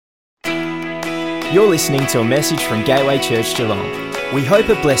You're listening to a message from Gateway Church Geelong. We hope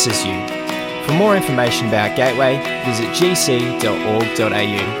it blesses you. For more information about Gateway, visit gc.org.au.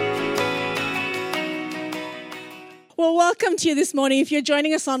 Well, welcome to you this morning. If you're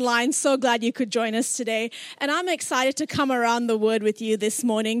joining us online, so glad you could join us today. And I'm excited to come around the Word with you this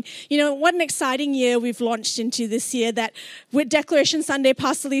morning. You know, what an exciting year we've launched into this year, that with Declaration Sunday,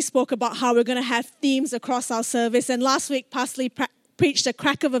 Pastor Lee spoke about how we're going to have themes across our service. And last week, Pastor Lee preached a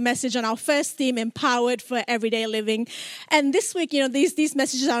crack of a message on our first theme, Empowered for Everyday Living. And this week, you know, these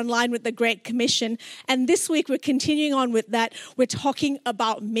messages are in line with the Great Commission. And this week, we're continuing on with that. We're talking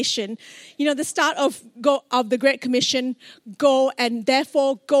about mission. You know, the start of the Great Commission, go and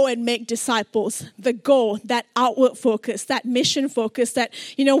make disciples. The go, that outward focus, that mission focus, that,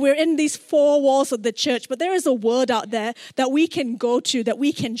 you know, we're in these four walls of the church, but there is a world out there that we can go to, that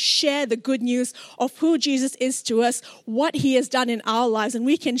we can share the good news of who Jesus is to us, what he has done in our lives, and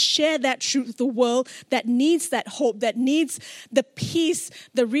we can share that truth with the world that needs that hope, that needs the peace,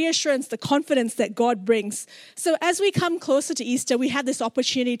 the reassurance, the confidence that God brings. So as we come closer to Easter, we have this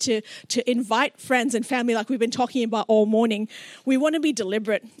opportunity to invite friends and family like we've been talking about all morning. We want to be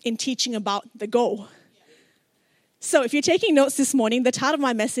deliberate in teaching about the goal. So if you're taking notes this morning, the title of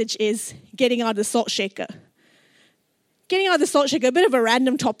my message is Getting Out of the Salt Shaker. Getting out of the salt shaker, a bit of a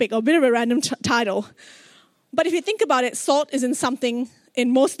random topic or a bit of a random title. But if you think about it, salt is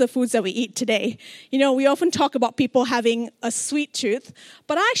in most of the foods that we eat today. You know, we often talk about people having a sweet tooth,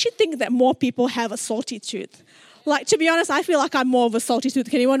 but I actually think that more people have a salty tooth. Like, to be honest, I feel like I'm more of a salty tooth.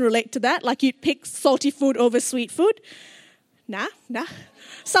 Can anyone relate to that? Like, you'd pick salty food over sweet food? Nah.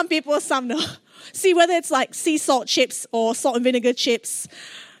 Some people, some no. See, whether it's like sea salt chips or salt and vinegar chips.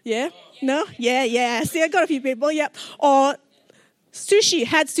 Yeah? No? Yeah. See, I got a few people, yep. Or sushi.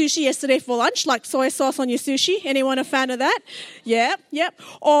 Had sushi yesterday for lunch, like soy sauce on your sushi. Anyone a fan of that? Yep.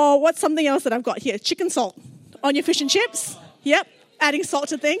 Or what's something else that I've got here? Chicken salt on your fish and chips. Yep. Adding salt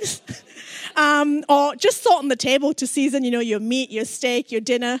to things. Or just salt on the table to season, you know, your meat, your steak, your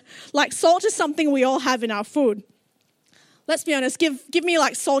dinner. Like, salt is something we all have in our food. Let's be honest, give me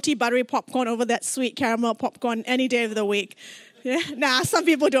like salty, buttery popcorn over that sweet caramel popcorn any day of the week. Yeah? Nah, some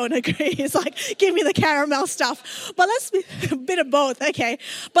people don't agree. It's like, give me the caramel stuff. But let's be a bit of both, okay.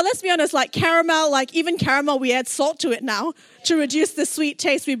 But let's be honest, like caramel, like even caramel, we add salt to it now to reduce the sweet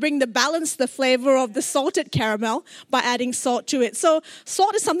taste. We bring the flavor of the salted caramel by adding salt to it. So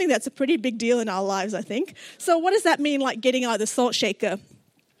salt is something that's a pretty big deal in our lives, I think. So what does that mean, like getting out of the salt shaker?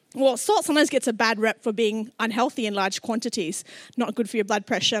 Well, salt sometimes gets a bad rep for being unhealthy in large quantities, not good for your blood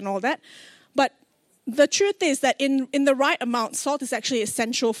pressure and all that. But the truth is that in the right amount, salt is actually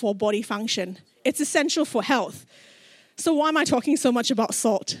essential for body function. It's essential for health. So why am I talking so much about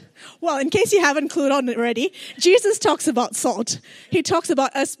salt? Well, in case you haven't clued on already, Jesus talks about salt. He talks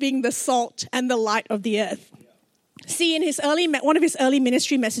about us being the salt and the light of the earth. See, in one of his early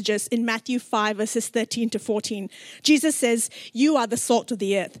ministry messages in Matthew 5, verses 13 to 14, Jesus says, "You are the salt of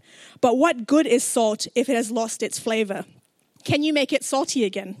the earth. But what good is salt if it has lost its flavor? Can you make it salty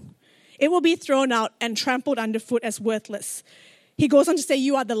again? It will be thrown out and trampled underfoot as worthless." He goes on to say,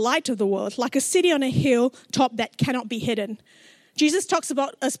 "You are the light of the world, like a city on a hill top that cannot be hidden." Jesus talks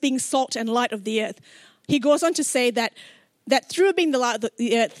about us being salt and light of the earth. He goes on to say that through being the light of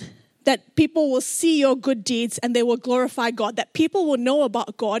the earth, that people will see your good deeds and they will glorify God, that people will know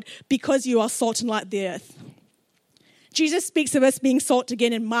about God because you are salt and light of the earth. Jesus speaks of us being salt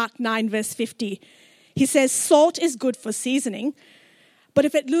again in Mark 9, verse 50. He says, "Salt is good for seasoning, but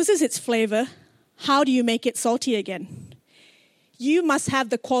if it loses its flavor, how do you make it salty again? You must have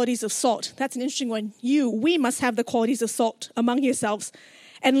the qualities of salt." That's an interesting one. We must have the qualities of salt among yourselves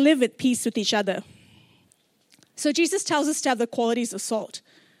and live at peace with each other. So Jesus tells us to have the qualities of salt.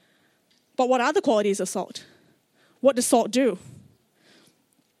 But what are the qualities of salt? What does salt do?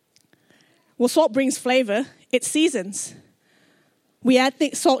 Well, salt brings flavor. It seasons. We add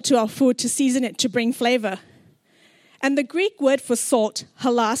salt to our food to season it, to bring flavor. And the Greek word for salt,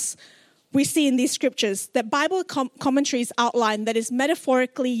 halas, we see in these scriptures that Bible commentaries outline that is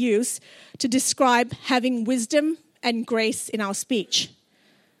metaphorically used to describe having wisdom and grace in our speech.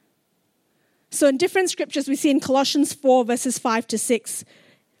 So in different scriptures, we see in Colossians 4, verses 5 to 6,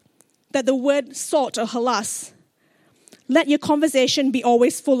 that the word salt or halas, let your conversation be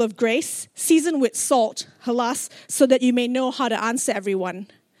always full of grace, seasoned with salt, halas, so that you may know how to answer everyone.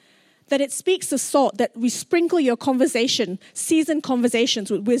 That it speaks of salt, that we sprinkle your conversation, seasoned conversations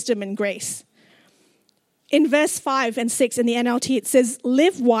with wisdom and grace. In verse 5 and 6 in the NLT, it says,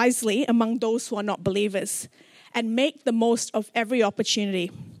 "Live wisely among those who are not believers and make the most of every opportunity.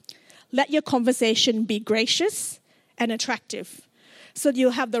 Let your conversation be gracious and attractive. so that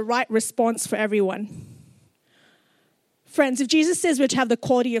you'll have the right response for everyone. Friends, if Jesus says we're to have the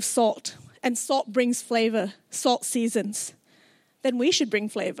quality of salt, and salt brings flavor, salt seasons, then we should bring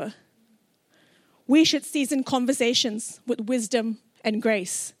flavor. We should season conversations with wisdom and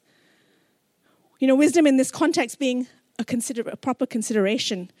grace. Wisdom in this context being a proper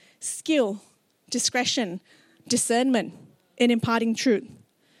consideration, skill, discretion, discernment in imparting truth.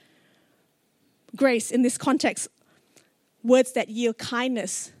 Grace in this context, words that yield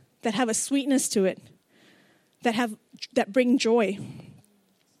kindness, that have a sweetness to it, that bring joy.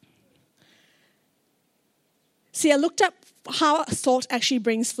 See, I looked up how salt actually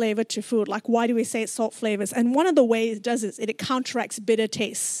brings flavor to food. Like, why do we say it's salt flavors? And one of the ways it does is it counteracts bitter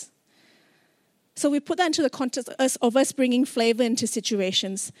tastes. So we put that into the context of us bringing flavor into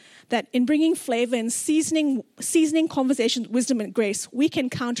situations. That in bringing flavor and seasoning conversations, wisdom and grace, we can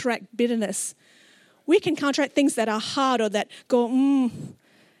counteract bitterness. We can counteract things that are hard or that go,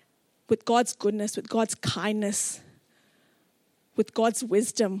 with God's goodness, with God's kindness, with God's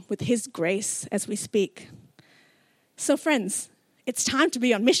wisdom, with His grace as we speak. So friends, it's time to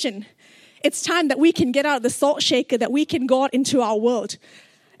be on mission. It's time that we can get out of the salt shaker, that we can go out into our world.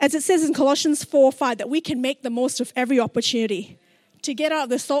 As it says in Colossians 4:5, that we can make the most of every opportunity to get out of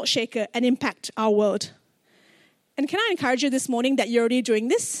the salt shaker and impact our world. And can I encourage you this morning that you're already doing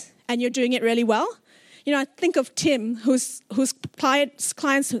this and you're doing it really well? I think of Tim, whose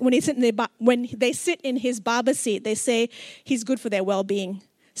clients, when they sit in his barber seat, they say he's good for their well-being.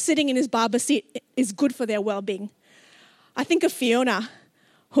 Sitting in his barber seat is good for their well-being. I think of Fiona,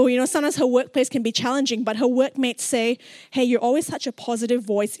 who, sometimes her workplace can be challenging, but her workmates say, hey, you're always such a positive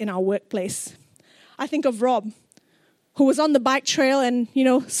voice in our workplace. I think of Rob, who was on the bike trail and,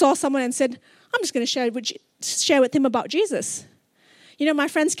 saw someone and said, I'm just going to share with him about Jesus. My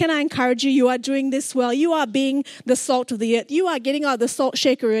friends, can I encourage you? You are doing this well. You are being the salt of the earth. You are getting out of the salt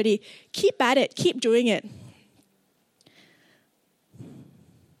shaker already. Keep at it. Keep doing it.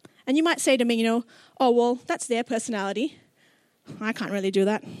 And you might say to me, oh, well, that's their personality. I can't really do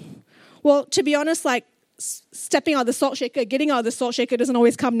that. Well, to be honest, like stepping out of the salt shaker, getting out of the salt shaker doesn't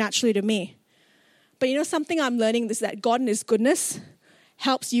always come naturally to me. But something I'm learning is that God in His goodness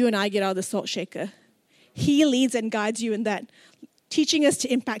helps you and I get out of the salt shaker. He leads and guides you in that, teaching us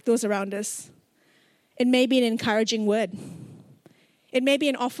to impact those around us. It may be an encouraging word. It may be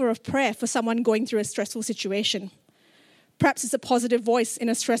an offer of prayer for someone going through a stressful situation. Perhaps it's a positive voice in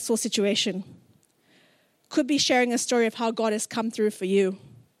a stressful situation. Could be sharing a story of how God has come through for you.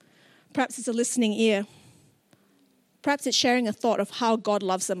 Perhaps it's a listening ear. Perhaps it's sharing a thought of how God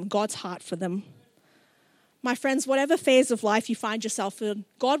loves them, God's heart for them. My friends, whatever phase of life you find yourself in,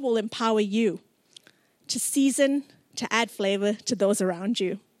 God will empower you to season, to add flavor to those around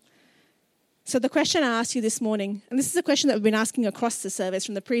you. So the question I ask you this morning, and this is a question that we've been asking across the service,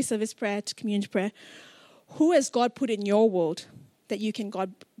 from the pre-service prayer to community prayer, who has God put in your world that you can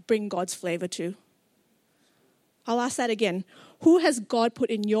bring God's flavor to? I'll ask that again. Who has God put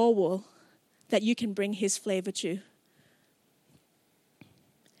in your world that you can bring His flavor to?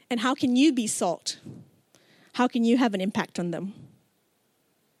 And how can you be salt? How can you have an impact on them?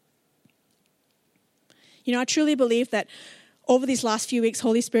 I truly believe that over these last few weeks,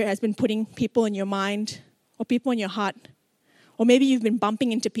 Holy Spirit has been putting people in your mind or people in your heart. Or maybe you've been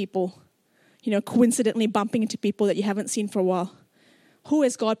bumping into people, coincidentally bumping into people that you haven't seen for a while. Who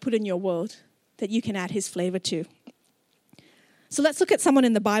has God put in your world that you can add His flavor to? So let's look at someone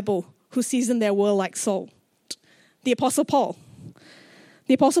in the Bible who seasoned their world like salt. The Apostle Paul.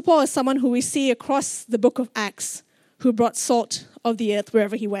 The Apostle Paul is someone who we see across the book of Acts, who brought salt of the earth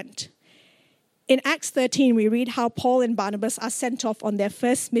wherever he went. In Acts 13, we read how Paul and Barnabas are sent off on their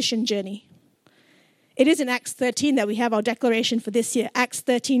first mission journey. It is in Acts 13 that we have our declaration for this year, Acts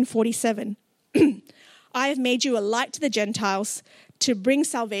 13:47. I have made you a light to the Gentiles to bring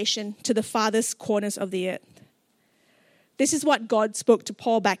salvation to the farthest corners of the earth. This is what God spoke to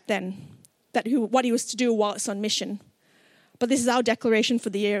Paul back then, what he was to do while it's on mission. But this is our declaration for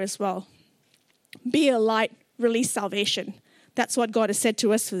the year as well. Be a light, release salvation. That's what God has said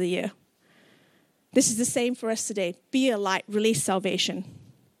to us for the year. This is the same for us today. Be a light, release salvation.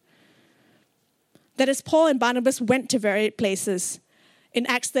 That as Paul and Barnabas went to various places, in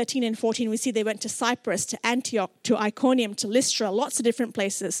Acts 13 and 14, we see they went to Cyprus, to Antioch, to Iconium, to Lystra, lots of different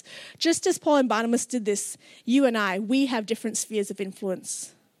places. Just as Paul and Barnabas did this, you and I, we have different spheres of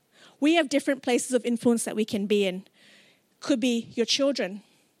influence. We have different places of influence that we can be in. Could be your children,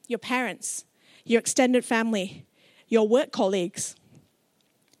 your parents, your extended family, your work colleagues,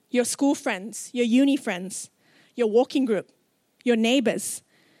 your school friends, your uni friends, your walking group, your neighbors,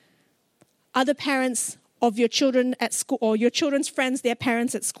 other parents of your children at school, or your children's friends, their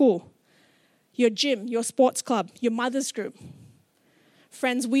parents at school, your gym, your sports club, your mother's group.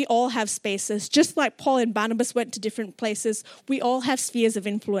 Friends, we all have spaces. Just like Paul and Barnabas went to different places, we all have spheres of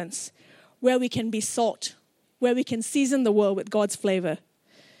influence where we can be salt, where we can season the world with God's flavor.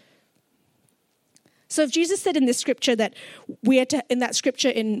 So if Jesus said in this scripture that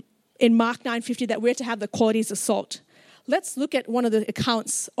in Mark 9:50 that we're to have the qualities of salt, let's look at one of the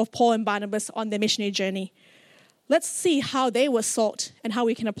accounts of Paul and Barnabas on their missionary journey. Let's see how they were salt and how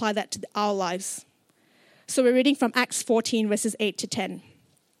we can apply that to our lives. So we're reading from Acts 14, verses 8 to 10.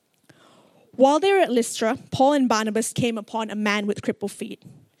 While they were at Lystra, Paul and Barnabas came upon a man with crippled feet.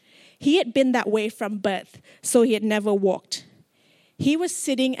 He had been that way from birth, so he had never walked. He was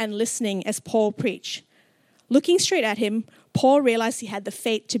sitting and listening as Paul preached. Looking straight at him, Paul realized he had the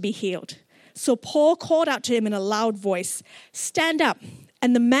faith to be healed. So Paul called out to him in a loud voice, "Stand up."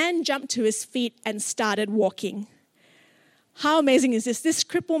 And the man jumped to his feet and started walking. How amazing is this? This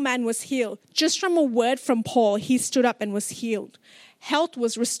crippled man was healed. Just from a word from Paul, he stood up and was healed. Health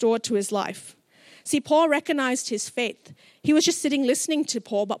was restored to his life. See, Paul recognized his faith. He was just sitting listening to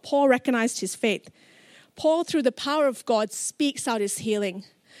Paul, but Paul recognized his faith. Paul, through the power of God, speaks out his healing.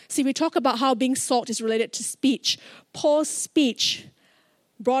 See, we talk about how being salt is related to speech. Paul's speech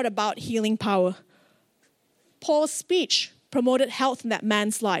brought about healing power. Paul's speech promoted health in that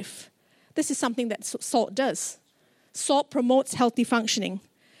man's life. This is something that salt does. Salt promotes healthy functioning.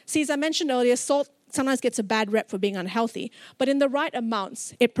 See, as I mentioned earlier, salt sometimes gets a bad rep for being unhealthy, but in the right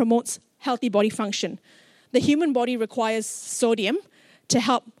amounts, it promotes healthy body function. The human body requires sodium to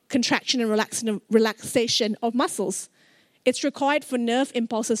help contraction and relaxation of muscles. It's required for nerve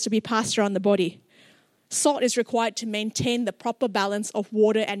impulses to be passed around the body. Salt is required to maintain the proper balance of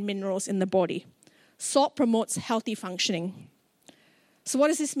water and minerals in the body. Salt promotes healthy functioning. So what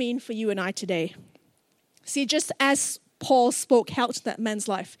does this mean for you and I today? See, just as Paul spoke health to that man's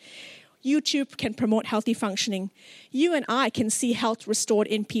life, you too can promote healthy functioning. You and I can see health restored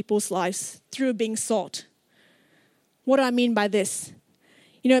in people's lives through being salt. What do I mean by this?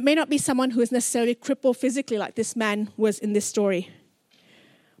 It may not be someone who is necessarily crippled physically like this man was in this story,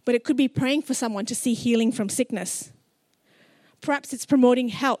 but it could be praying for someone to see healing from sickness. Perhaps it's promoting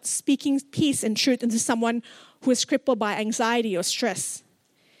health, speaking peace and truth into someone who is crippled by anxiety or stress.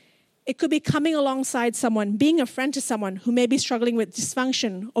 It could be coming alongside someone, being a friend to someone who may be struggling with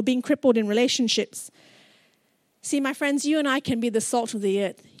dysfunction or being crippled in relationships. See, my friends, you and I can be the salt of the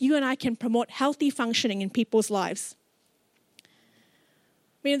earth. You and I can promote healthy functioning in people's lives.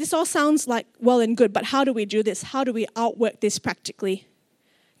 This all sounds like well and good, but how do we do this? How do we outwork this practically?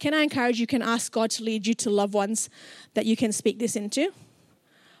 Can I encourage you, can ask God to lead you to loved ones that you can speak this into?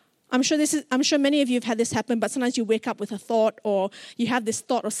 I'm sure many of you have had this happen, but sometimes you wake up with a thought, or you have this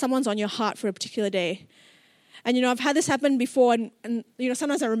thought, or someone's on your heart for a particular day. And I've had this happen before, and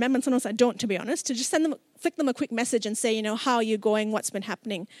sometimes I remember and sometimes I don't, to be honest, to just flick them a quick message and say, how are you going, what's been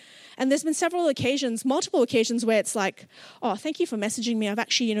happening? And there's been multiple occasions where it's like, oh, thank you for messaging me. I've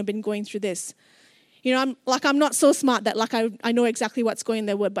actually, been going through this. I'm not so smart that I know exactly what's going in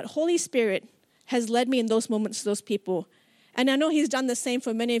their word, but Holy Spirit has led me in those moments to those people. And I know He's done the same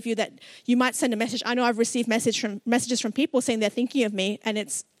for many of you, that you might send a message. I know I've received messages from people saying they're thinking of me, and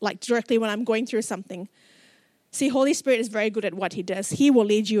it's like directly when I'm going through something. See, Holy Spirit is very good at what He does. He will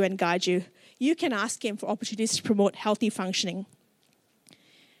lead you and guide you. You can ask Him for opportunities to promote healthy functioning.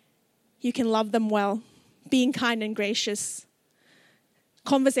 You can love them well, being kind and gracious,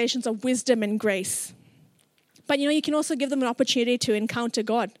 conversations of wisdom and grace. But you can also give them an opportunity to encounter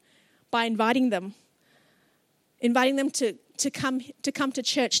God by inviting them to come to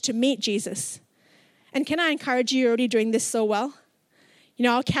church to meet Jesus. And can I encourage you, you're already doing this so well?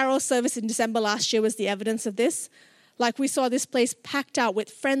 Our carol service in December last year was the evidence of this. We saw this place packed out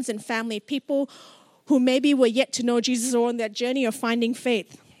with friends and family, people who maybe were yet to know Jesus or on their journey of finding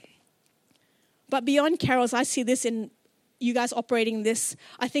faith. But beyond carols, I see this in you guys operating this.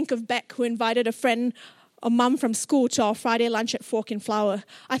 I think of Beck, who invited a mum from school to our Friday lunch at Fork and Flower.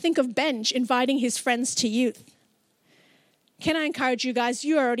 I think of Benj inviting his friends to youth. Can I encourage you guys,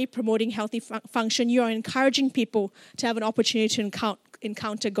 you are already promoting healthy function. You are encouraging people to have an opportunity to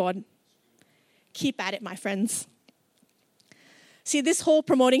encounter God. Keep at it, my friends. See, this whole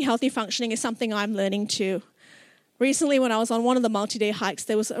promoting healthy functioning is something I'm learning too. Recently, when I was on one of the multi-day hikes,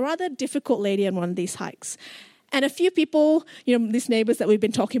 there was a rather difficult lady on one of these hikes. And a few people, these neighbors that we've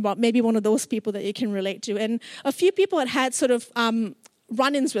been talking about, maybe one of those people that you can relate to. And a few people had sort of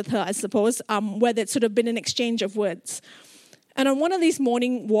run-ins with her, I suppose, where there'd sort of been an exchange of words. And on one of these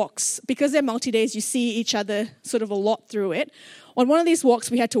morning walks, because they're multi-days, you see each other sort of a lot through it. On one of these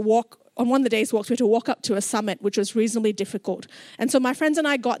walks, we had to walk on one of the day's walks, we had to walk up to a summit, which was reasonably difficult. And so my friends and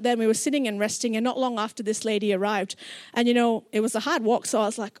I got there, and we were sitting and resting, and not long after this lady arrived. And, it was a hard walk, so I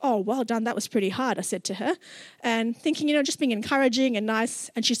was like, oh, well done, that was pretty hard, I said to her. And thinking, just being encouraging and nice.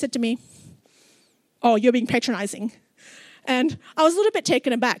 And she said to me, oh, you're being patronizing. And I was a little bit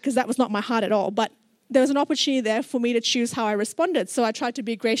taken aback because that was not my heart at all. But there was an opportunity there for me to choose how I responded. So I tried to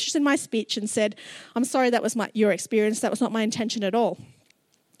be gracious in my speech and said, I'm sorry that was your experience. That was not my intention at all.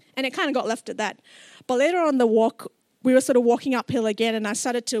 And it kind of got left at that. But later on the walk, we were sort of walking uphill again, and I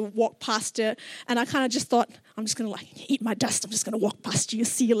started to walk past her. And I kind of just thought, I'm just going to eat my dust. I'm just going to walk past you.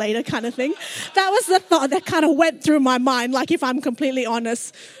 See you later kind of thing. That was the thought that kind of went through my mind, if I'm completely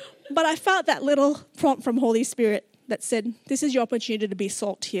honest. But I felt that little prompt from Holy Spirit that said, this is your opportunity to be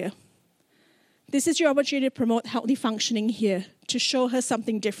salt here. This is your opportunity to promote healthy functioning here, to show her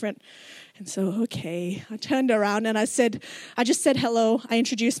something different. And so, okay, I turned around and I just said hello. I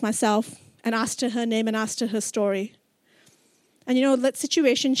introduced myself and asked her name and asked her story. And that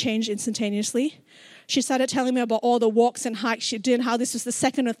situation changed instantaneously. She started telling me about all the walks and hikes she did, how this was the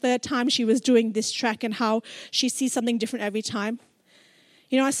second or third time she was doing this track and how she sees something different every time.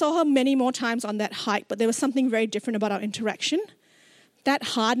 I saw her many more times on that hike, but there was something very different about our interaction. That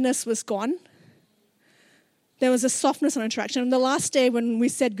hardness was gone. There was a softness on interaction. And the last day when we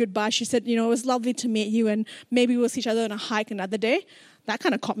said goodbye, she said, it was lovely to meet you, and maybe we'll see each other on a hike another day. That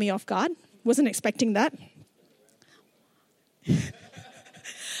kind of caught me off guard. Wasn't expecting that.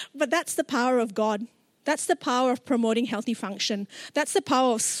 But that's the power of God. That's the power of promoting healthy function. That's the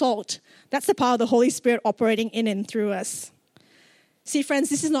power of salt. That's the power of the Holy Spirit operating in and through us. See, friends,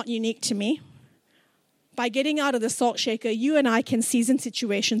 this is not unique to me. By getting out of the salt shaker, you and I can season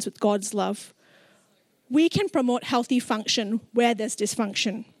situations with God's love. We can promote healthy function where there's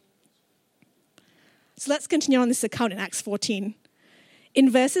dysfunction. So let's continue on this account in Acts 14. In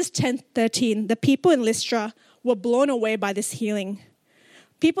verses 10-13, the people in Lystra were blown away by this healing.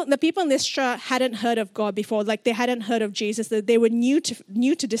 The people in Lystra hadn't heard of God before, they hadn't heard of Jesus. They were new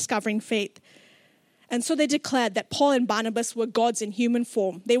to discovering faith. And so they declared that Paul and Barnabas were gods in human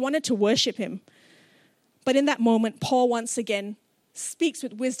form. They wanted to worship him. But in that moment, Paul once again speaks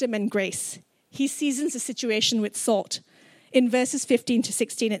with wisdom and grace. He seasons the situation with salt. In verses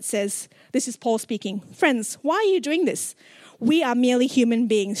 15-16, it says, this is Paul speaking, "Friends, why are you doing this? We are merely human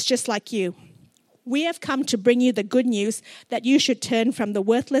beings, just like you. We have come to bring you the good news that you should turn from the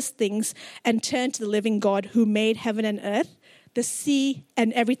worthless things and turn to the living God who made heaven and earth, the sea,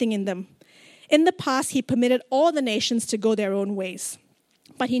 and everything in them. In the past, he permitted all the nations to go their own ways,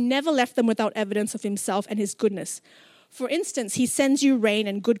 but he never left them without evidence of himself and his goodness. For instance, he sends you rain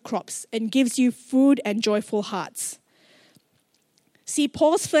and good crops and gives you food and joyful hearts." See,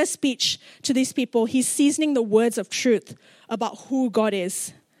 Paul's first speech to these people, he's seasoning the words of truth about who God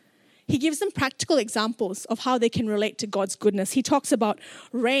is. He gives them practical examples of how they can relate to God's goodness. He talks about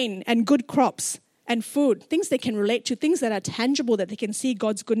rain and good crops and food, things they can relate to, things that are tangible that they can see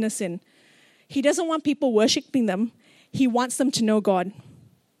God's goodness in. He doesn't want people worshiping them. He wants them to know God.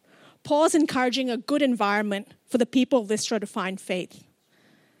 Paul's encouraging a good environment for the people of Lystra to find faith.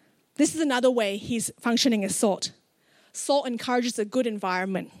 This is another way he's functioning as salt. Salt encourages a good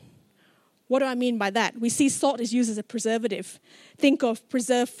environment. What do I mean by that? We see salt is used as a preservative. Think of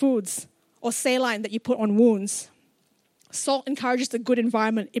preserved foods or saline that you put on wounds. Salt encourages a good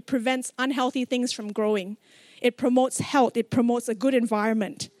environment. It prevents unhealthy things from growing. It promotes health. It promotes a good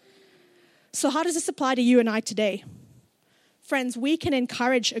environment. So how does this apply to you and I today? Friends, we can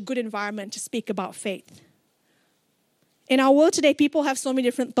encourage a good environment to speak about faith. In our world today, people have so many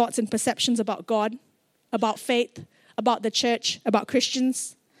different thoughts and perceptions about God, about faith, about the church, about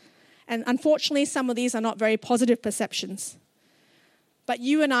Christians. And unfortunately, some of these are not very positive perceptions. But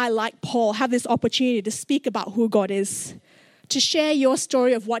you and I, like Paul, have this opportunity to speak about who God is, to share your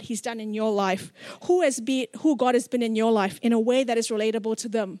story of what he's done in your life, who God has been in your life in a way that is relatable to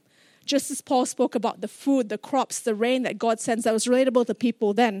them. Just as Paul spoke about the food, the crops, the rain that God sends that was relatable to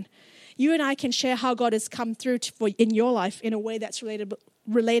people then, you and I can share how God has come through in your life in a way that's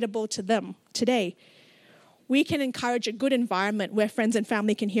relatable to them today. We can encourage a good environment where friends and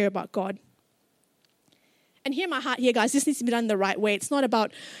family can hear about God. And hear my heart here, guys, this needs to be done the right way. It's not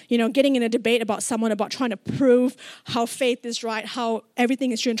about, getting in a debate about someone, about trying to prove how faith is right, how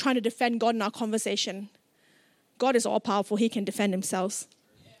everything is true, and trying to defend God in our conversation. God is all-powerful. He can defend himself.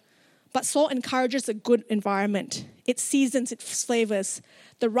 But salt encourages a good environment. It seasons its flavors.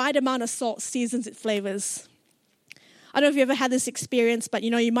 The right amount of salt seasons its flavors. I don't know if you ever had this experience, but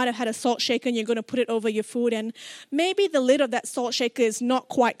you might have had a salt shaker and you're going to put it over your food, and maybe the lid of that salt shaker is not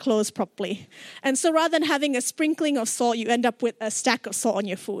quite closed properly. And so rather than having a sprinkling of salt, you end up with a stack of salt on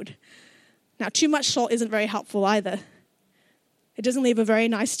your food. Now, too much salt isn't very helpful either. It doesn't leave a very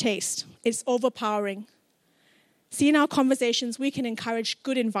nice taste. It's overpowering. See, in our conversations, we can encourage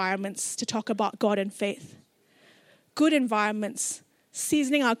good environments to talk about God and faith. Good environments,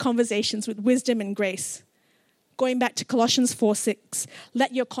 seasoning our conversations with wisdom and grace. Going back to Colossians 4:6,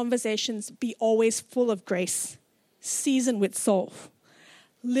 let your conversations be always full of grace, seasoned with salt,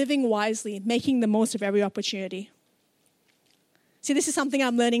 living wisely, making the most of every opportunity. See, this is something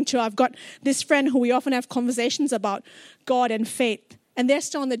I'm learning too. I've got this friend who we often have conversations about God and faith, and they're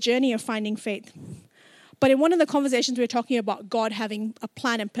still on the journey of finding faith. But in one of the conversations, we were talking about God having a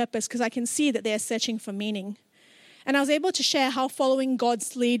plan and purpose, because I can see that they're searching for meaning. And I was able to share how following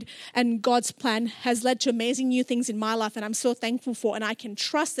God's lead and God's plan has led to amazing new things in my life, and I'm so thankful for, and I can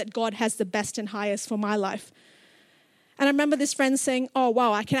trust that God has the best and highest for my life. And I remember this friend saying, oh,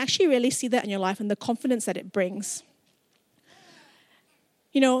 wow, I can actually really see that in your life and the confidence that it brings.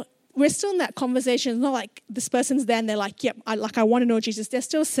 You know, we're still in that conversation. It's not like this person's there and they're like, yep, I want to know Jesus. They're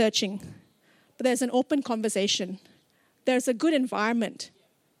still searching. But there's an open conversation. There's a good environment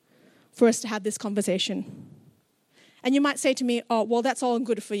for us to have this conversation. And you might say to me, oh, well, that's all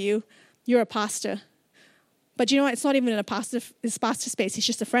good for you. You're a pastor. But you know what? It's not even in pastor space. He's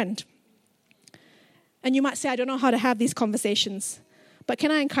just a friend. And you might say, I don't know how to have these conversations. But can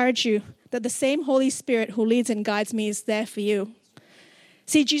I encourage you that the same Holy Spirit who leads and guides me is there for you?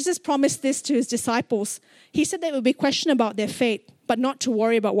 See, Jesus promised this to his disciples. He said they would be questioned about their faith, but not to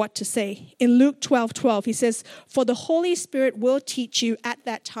worry about what to say. In Luke 12:12, he says, for the Holy Spirit will teach you at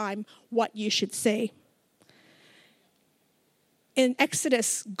that time what you should say. In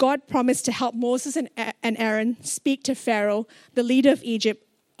Exodus, God promised to help Moses and Aaron speak to Pharaoh, the leader of Egypt,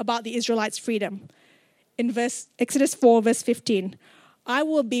 about the Israelites' freedom. In Exodus 4, verse 15, I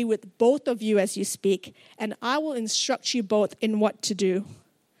will be with both of you as you speak, and I will instruct you both in what to do.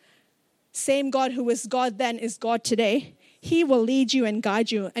 Same God who was God then is God today. He will lead you and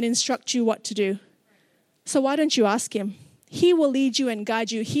guide you and instruct you what to do. So why don't you ask him? He will lead you and guide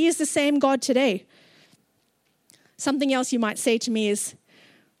you. He is the same God today. Something else you might say to me is,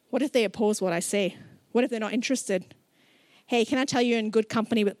 what if they oppose what I say? What if they're not interested? Hey, can I tell you, in good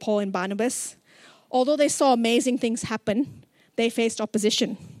company with Paul and Barnabas? Although they saw amazing things happen, they faced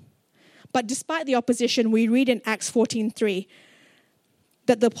opposition. But despite the opposition, we read in Acts 14:3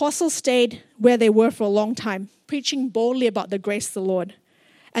 that the apostles stayed where they were for a long time, preaching boldly about the grace of the Lord.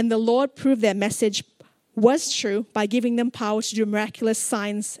 And the Lord proved their message was true by giving them power to do miraculous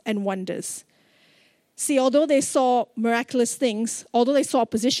signs and wonders. See, although they saw miraculous things, although they saw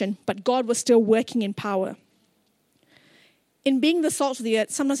opposition, but God was still working in power. In being the salt of the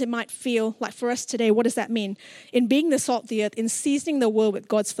earth, sometimes it might feel like, for us today, what does that mean? In being the salt of the earth, in seasoning the world with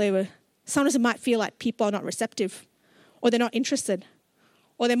God's flavor, sometimes it might feel like people are not receptive, or they're not interested,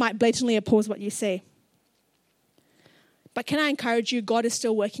 or they might blatantly oppose what you say. But can I encourage you, God is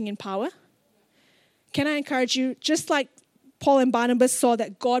still working in power? Can I encourage you, just like Paul and Barnabas saw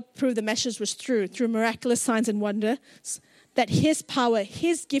that God proved the message was true through miraculous signs and wonders, that his power,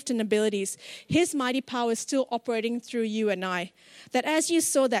 his gift and abilities, his mighty power is still operating through you and I. That as you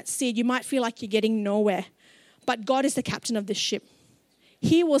sow that seed, you might feel like you're getting nowhere. But God is the captain of this ship.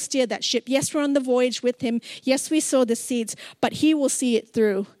 He will steer that ship. Yes, we're on the voyage with him. Yes, we sow the seeds, but he will see it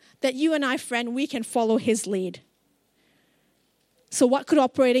through. That you and I, friend, we can follow his lead. So what could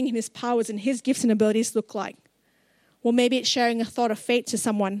operating in his powers and his gifts and abilities look like? Well, maybe it's sharing a thought of faith to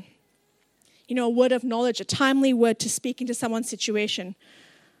someone. You know, a word of knowledge, a timely word to speak into someone's situation.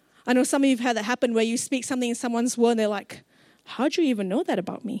 I know some of you have had that happen where you speak something in someone's world and they're like, how'd you even know that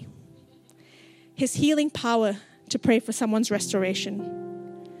about me? His healing power to pray for someone's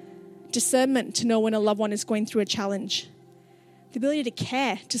restoration. Discernment to know when a loved one is going through a challenge. The ability to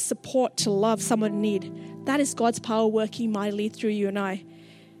care, to support, to love someone in need. That is God's power working mightily through you and I.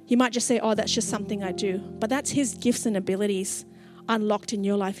 You might just say, oh, that's just something I do. But that's his gifts and abilities unlocked in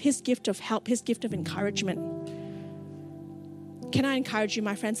your life. His gift of help, his gift of encouragement. Can I encourage you,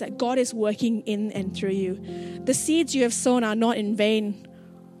 my friends, that God is working in and through you. The seeds you have sown are not in vain.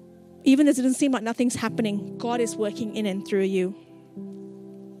 Even as it doesn't seem like nothing's happening, God is working in and through you.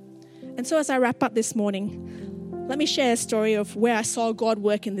 And so as I wrap up this morning, let me share a story of where I saw God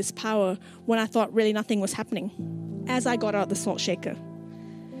work in this power when I thought really nothing was happening, as I got out the salt shaker.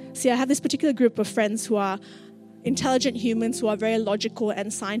 See, I have this particular group of friends who are intelligent humans who are very logical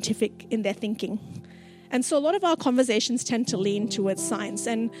and scientific in their thinking. And so a lot of our conversations tend to lean towards science.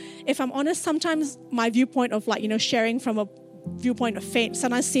 And if I'm honest, sometimes my viewpoint of sharing from a viewpoint of faith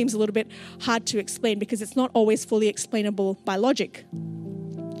sometimes seems a little bit hard to explain because it's not always fully explainable by logic.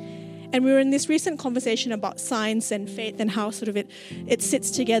 And we were in this recent conversation about science and faith and how sort of it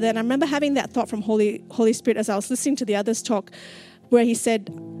sits together. And I remember having that thought from Holy Spirit as I was listening to the others talk, where he said,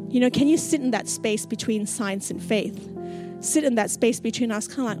 can you sit in that space between science and faith? Sit in that space between us,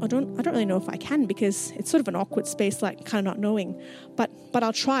 kind of like, I don't really know if I can, because it's sort of an awkward space, like kind of not knowing. But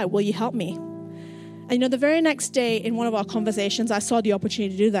I'll try. Will you help me? And the very next day in one of our conversations, I saw the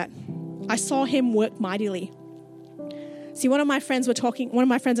opportunity to do that. I saw him work mightily. See, one of my friends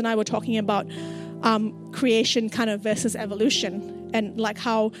and I were talking about creation kind of versus evolution, and like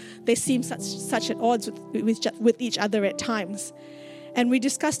how they seem such at odds with each other at times. And we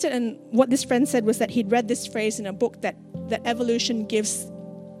discussed it, and what this friend said was that he'd read this phrase in a book that evolution gives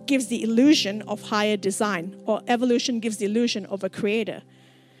the illusion of higher design, or evolution gives the illusion of a creator.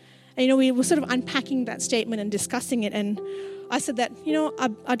 And we were sort of unpacking that statement and discussing it, and I said that,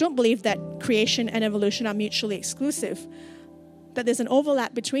 I don't believe that creation and evolution are mutually exclusive, that there's an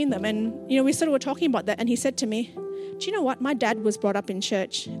overlap between them. And, we sort of were talking about that, and he said to me, do you know what? My dad was brought up in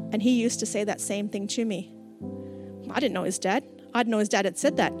church, and he used to say that same thing to me. I didn't know his dad. I didn't know his dad had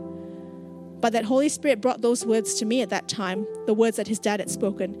said that. But that Holy Spirit brought those words to me at that time, the words that his dad had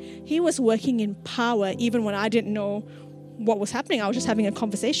spoken. He was working in power even when I didn't know what was happening. I was just having a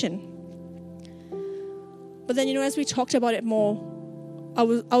conversation. But then, as we talked about it more, I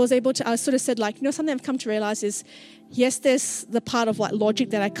sort of said, like, something I've come to realize is, yes, there's the part of like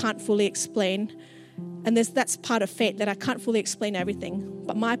logic that I can't fully explain. And that's part of faith, that I can't fully explain everything.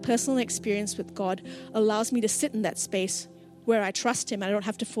 But my personal experience with God allows me to sit in that space where I trust him and I don't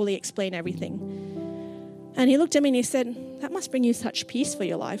have to fully explain everything. And he looked at me and he said, that must bring you such peace for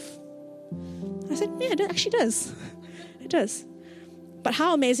your life. I said, yeah, it actually does. It does. But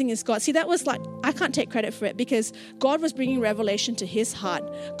how amazing is God? See, that was like, I can't take credit for it, because God was bringing revelation to his heart.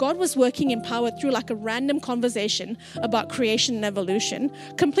 God was working in power through like a random conversation about creation and evolution,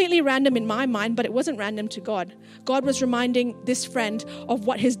 completely random in my mind, but it wasn't random to God. God was reminding this friend of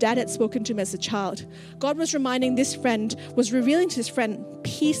what his dad had spoken to him as a child. God was revealing to this friend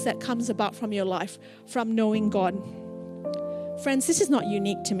peace that comes about from your life, from knowing God. Friends, this is not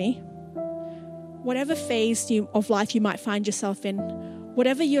unique to me. Whatever phase of life you might find yourself in,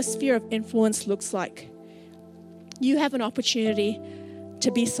 whatever your sphere of influence looks like, you have an opportunity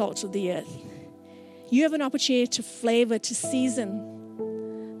to be salt of the earth. You have an opportunity to flavor, to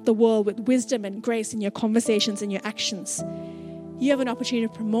season the world with wisdom and grace in your conversations and your actions. You have an opportunity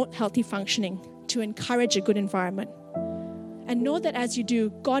to promote healthy functioning, to encourage a good environment. And know that as you do,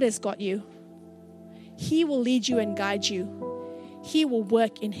 God has got you. He will lead you and guide you. He will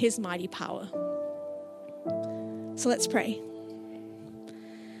work in his mighty power. So let's pray.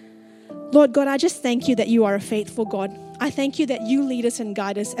 Lord God, I just thank you that you are a faithful God. I thank you that you lead us and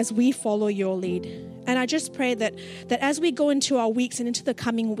guide us as we follow your lead. And I just pray that as we go into our weeks and into the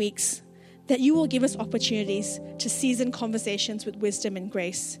coming weeks, that you will give us opportunities to season conversations with wisdom and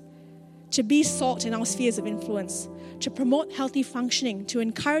grace, to be salt in our spheres of influence, to promote healthy functioning, to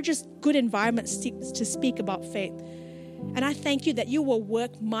encourage us good environments to speak about faith. And I thank you that you will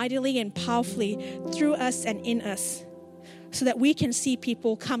work mightily and powerfully through us and in us, so that we can see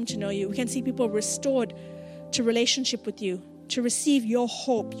people come to know you. We can see people restored to relationship with you, to receive your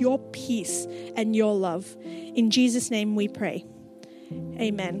hope, your peace, and your love. In Jesus' name we pray.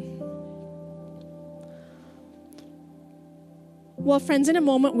 Amen. Well, friends, in a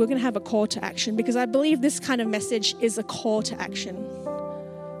moment we're going to have a call to action, because I believe this kind of message is a call to action.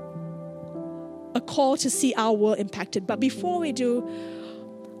 A call to see our world impacted. But before we do,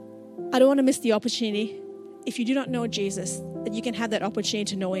 I don't want to miss the opportunity, if you do not know Jesus, that you can have that opportunity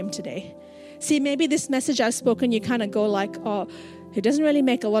to know him today. See, maybe this message I've spoken, you kind of go like, oh, it doesn't really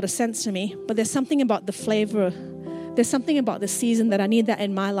make a lot of sense to me, but there's something about the flavor. There's something about the season that I need that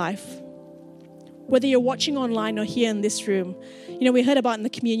in my life. Whether you're watching online or here in this room, we heard about in the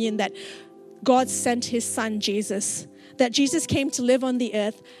communion that God sent his son, Jesus, that Jesus came to live on the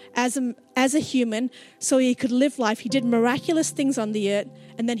earth as a human so he could live life. He did miraculous things on the earth,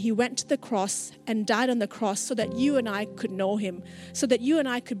 and then he went to the cross and died on the cross so that you and I could know him, so that you and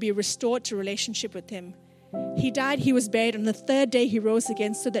I could be restored to relationship with him. He died, he was buried, and the third day he rose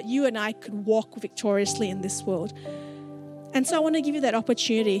again so that you and I could walk victoriously in this world. And so I want to give you that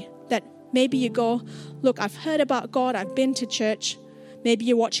opportunity that maybe you go, look, I've heard about God, I've been to church. Maybe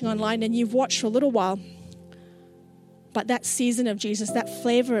you're watching online and you've watched for a little while. But that season of Jesus, that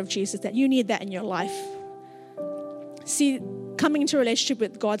flavor of Jesus, that you need that in your life. See, coming into a relationship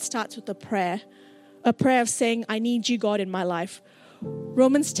with God starts with a prayer of saying, I need you, God, in my life.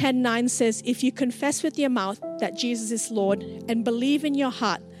 Romans 10:9 says, if you confess with your mouth that Jesus is Lord and believe in your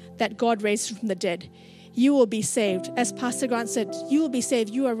heart that God raised him from the dead, you will be saved. As Pastor Grant said, you will be saved.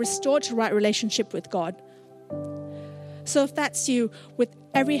 You are restored to right relationship with God. So if that's you, with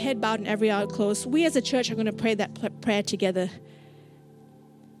every head bowed and every eye closed, we as a church are going to pray that prayer together.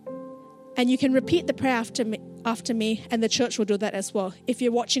 And you can repeat the prayer after me, and the church will do that as well. If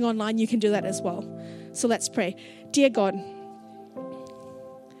you're watching online, you can do that as well. So let's pray. Dear God,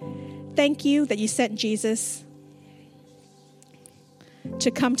 thank you that you sent Jesus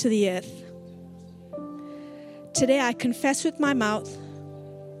to come to the earth. Today I confess with my mouth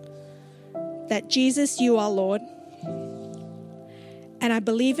that Jesus, you are Lord. And I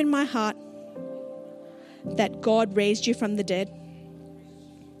believe in my heart that God raised you from the dead.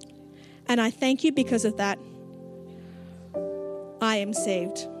 And I thank you because of that. I am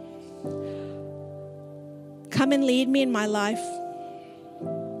saved. Come and lead me in my life.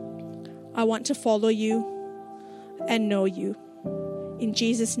 I want to follow you and know you. In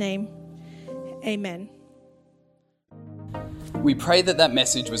Jesus' name, amen. We pray that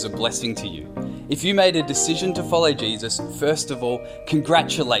message was a blessing to you. If you made a decision to follow Jesus, first of all,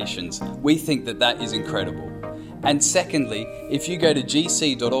 congratulations. We think that is incredible. And secondly, if you go to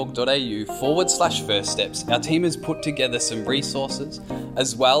gc.org.au/first steps, our team has put together some resources,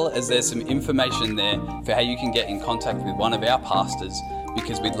 as well as there's some information there for how you can get in contact with one of our pastors,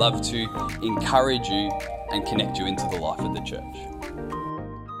 because we'd love to encourage you and connect you into the life of the church.